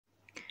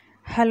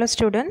Hello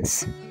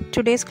students,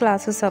 today's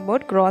class is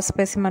about gross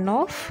specimen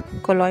of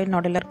colloid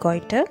nodular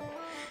goiter.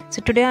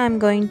 So today I am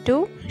going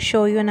to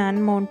show you an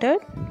unmounted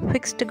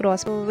fixed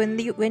gross. So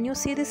when you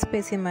see this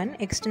specimen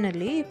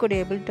externally, you could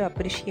able to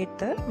appreciate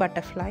the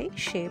butterfly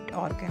shaped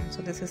organ.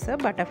 So this is a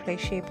butterfly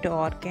shaped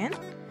organ.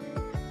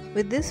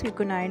 With this you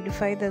can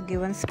identify the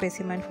given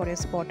specimen for your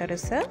spotter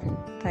is a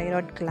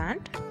thyroid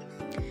gland.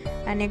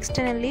 And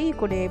externally you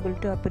could able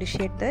to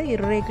appreciate the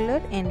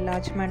irregular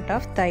enlargement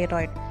of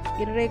thyroid.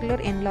 Irregular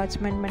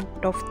enlargement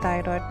of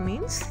thyroid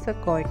means the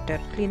goitre.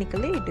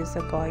 Clinically it is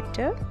a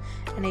goitre,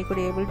 and you could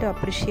able to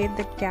appreciate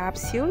the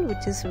capsule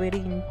which is very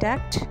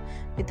intact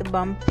with a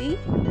bumpy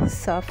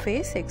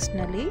surface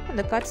externally. On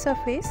the cut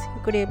surface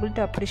you could able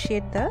to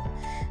appreciate the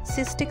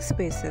cystic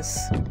spaces.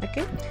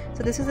 Okay,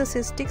 so this is the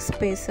cystic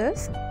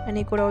spaces, and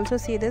you could also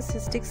see the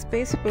cystic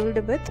space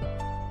filled with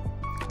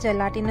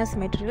gelatinous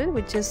material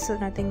which is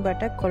nothing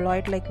but a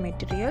colloid like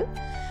material,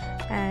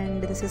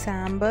 and this is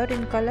amber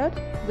in color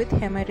with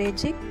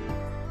hemorrhagic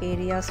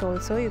areas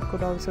also you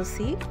could also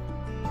see.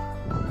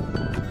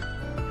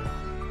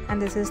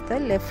 And this is the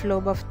left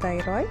lobe of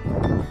thyroid.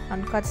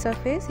 On cut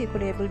surface you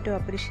could able to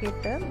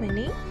appreciate the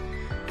mini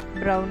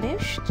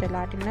brownish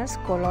gelatinous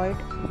colloid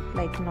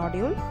like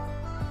nodule,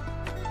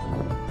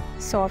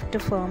 soft to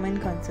firm in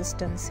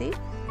consistency,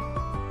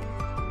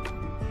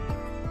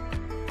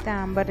 the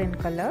amber in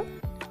color.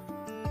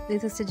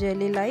 This is a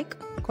jelly like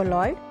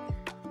colloid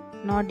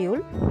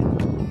nodule,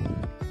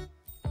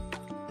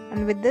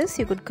 and with this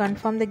you could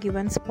confirm the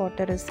given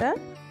spotter is a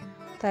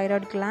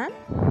thyroid gland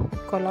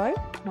colloid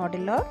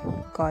nodular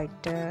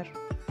goiter.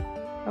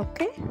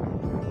 Okay,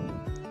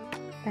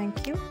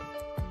 thank you.